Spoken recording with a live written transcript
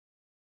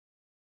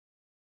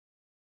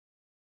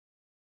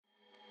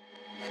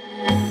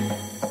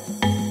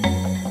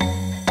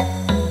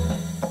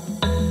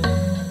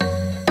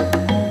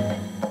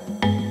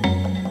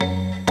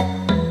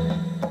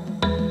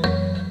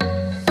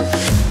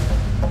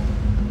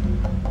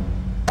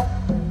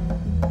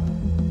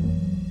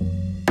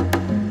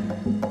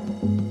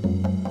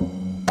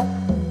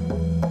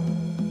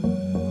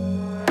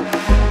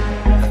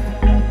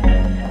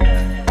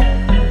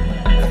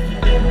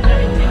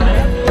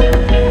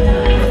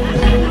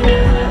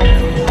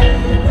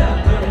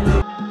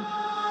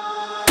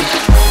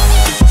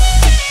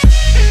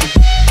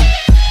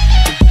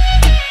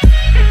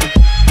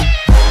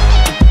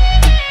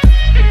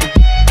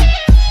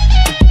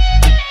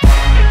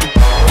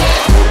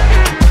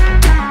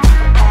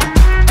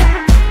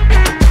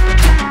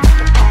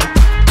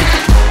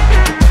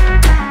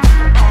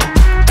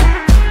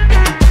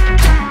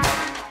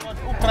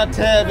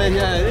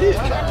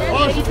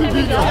So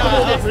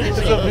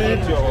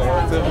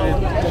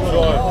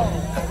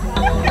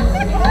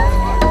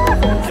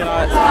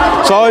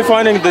how are you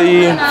finding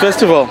the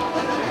festival?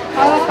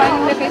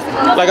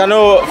 Like I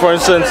know, for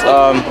instance,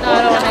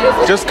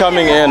 just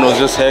coming in was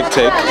just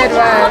hectic. It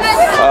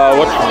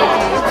was.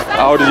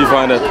 How did you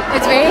find it?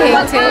 It's very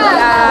hectic.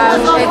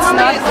 It's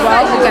not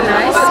well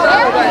organized.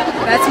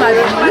 That's my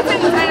view.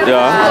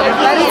 Yeah.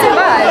 But it's a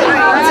vibe.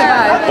 It's a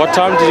vibe. What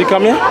time did you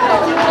come here?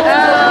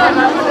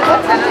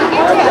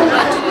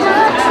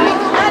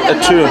 At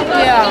 2.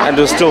 Yeah. And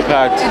it was still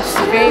packed. It's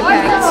very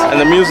packed. And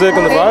the music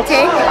and the vibes?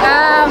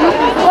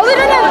 Well, we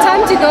don't have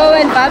time to go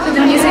and vibe with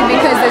the music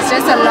because there's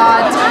just a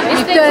lot.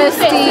 You're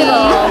thirsty.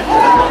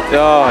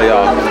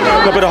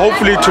 Yeah. No, but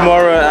hopefully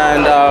tomorrow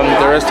and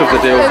the rest of the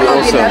day will be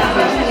awesome.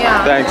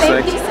 Yeah. Thanks.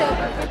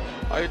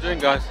 How are you doing,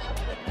 guys?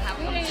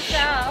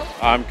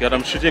 I'm good.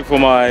 I'm shooting for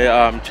my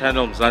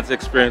channel, Mzansi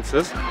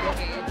Experiences.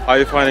 How are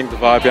you finding the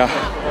vibe? Yeah.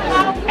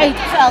 It's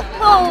so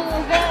cool.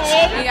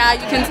 Yeah,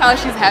 you can tell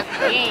she's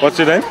happy. What's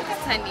your name?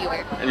 Sandy.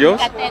 And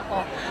yours?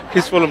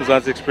 Please follow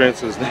Mzansi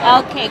Experiences.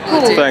 Okay,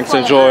 cool. Thanks.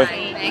 Enjoy.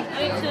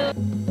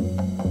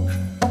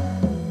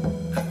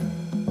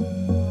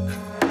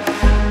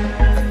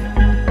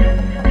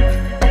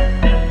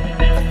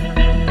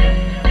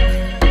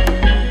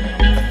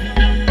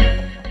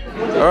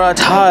 Alright,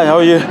 hi, how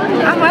are you?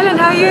 I'm well, and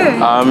how are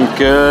you? I'm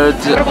good.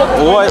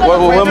 Who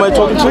am I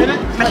talking to?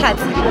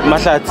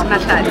 Mahlat.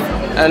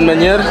 And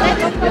Manyer?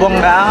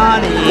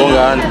 Bongani.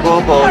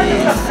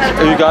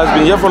 Have you guys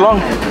been here for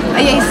long?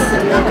 Yes,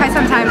 quite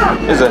some time.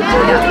 Is it?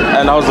 Yeah.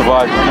 And how's the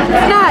vibe?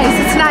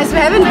 It's nice. We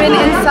haven't been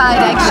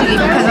inside actually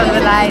because of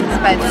the lights,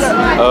 but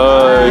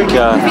Okay.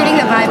 we're feeling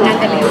the vibe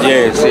nonetheless.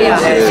 Yes. We're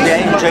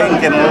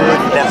enjoying the mood,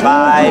 the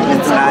vibe,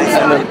 it's nice.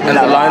 And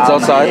the lines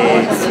outside?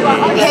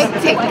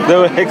 Hectic. They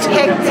were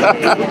hectic.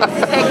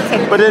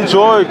 Hectic. But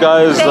enjoy,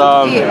 guys.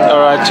 Thank you.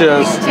 Alright,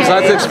 cheers.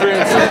 Nice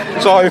experience.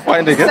 So how are you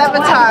finding it?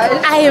 Sabotage.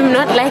 I am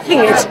not liking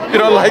it. You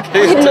don't like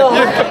it? No.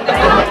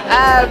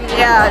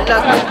 Yeah,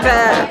 look,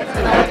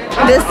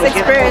 this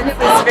experience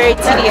is very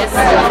tedious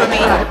for me.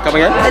 Come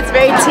again? It's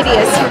very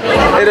tedious for me.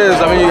 It is.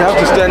 I mean, you have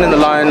to stand in the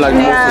line like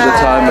most of the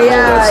time and all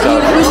that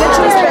stuff. We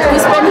literally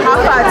spend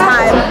half our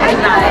time in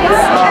lines.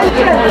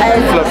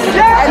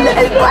 And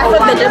I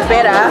thought they did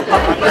better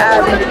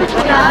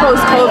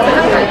post-COVID.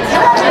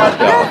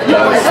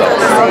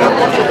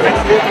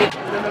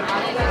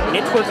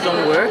 Networks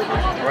don't work,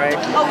 right?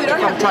 Oh, we don't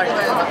have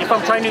networks. If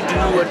I'm trying to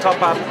do a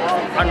top up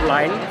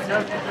online,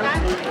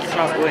 it's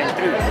not going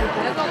through.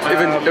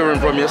 Even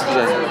from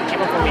yesterday.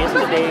 Even from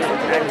yesterday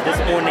and this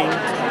morning,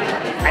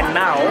 and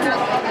now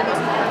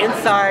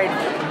inside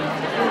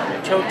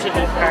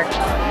totally packed,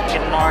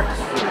 cannot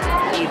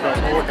even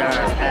order,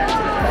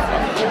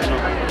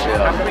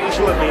 and I'm pretty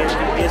sure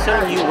there's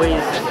certain new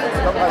ways,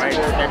 right,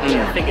 that we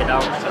have figured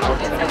out how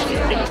to do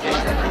things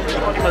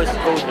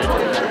post-COVID,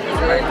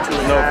 right, to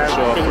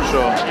have things, you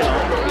know,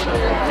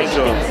 make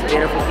things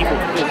better for people,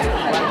 because,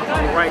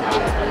 right,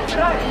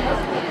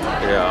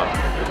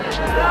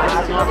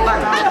 it's not fun.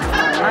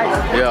 Nice.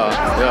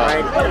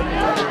 Right?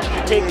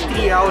 You take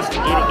 3 hours to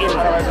get in to a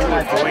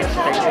joint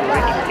that you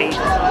already paid.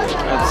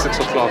 At 6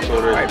 o'clock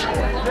already. Right.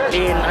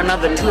 Then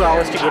another 2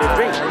 hours to get a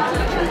drink.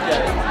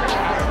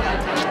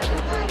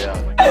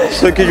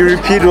 So can you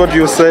repeat what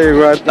you're saying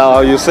right now?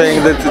 You're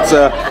saying that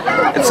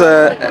it's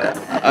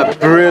a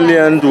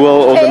brilliant,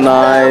 well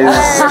organized.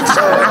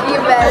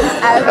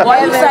 Why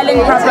are you selling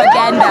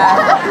propaganda?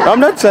 I'm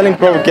not selling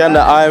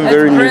propaganda. I'm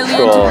very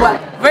neutral.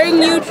 Very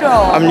neutral.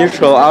 I'm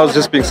neutral. I was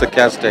just being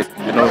sarcastic,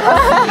 you know.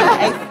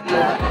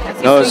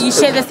 So you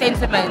share the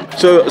sentiment.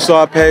 So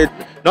I paid.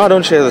 No, I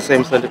don't share the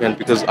same sentiment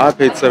because I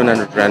paid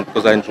 700 rand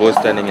because I enjoy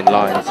standing in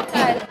lines.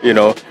 You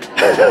know.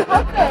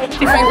 It's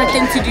your favorite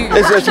thing to do.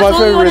 It's my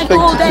favorite thing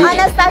to do. On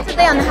a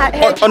Saturday,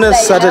 on a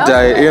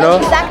Saturday, you know.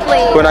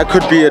 Exactly. When I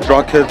could be at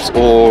Rockets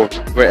or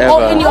wherever.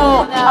 Or in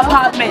your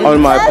apartment. On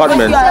my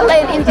apartment.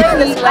 Enjoying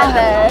this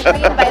weather,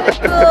 sitting by the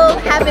pool,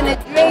 having a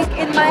drink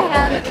in my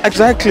hand.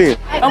 Exactly.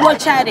 And we're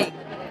chatting.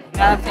 You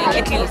know what I'm saying?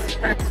 At least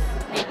perks.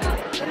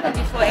 Maybe.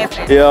 Before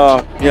effort.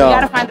 Yeah. You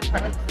gotta find the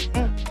perks.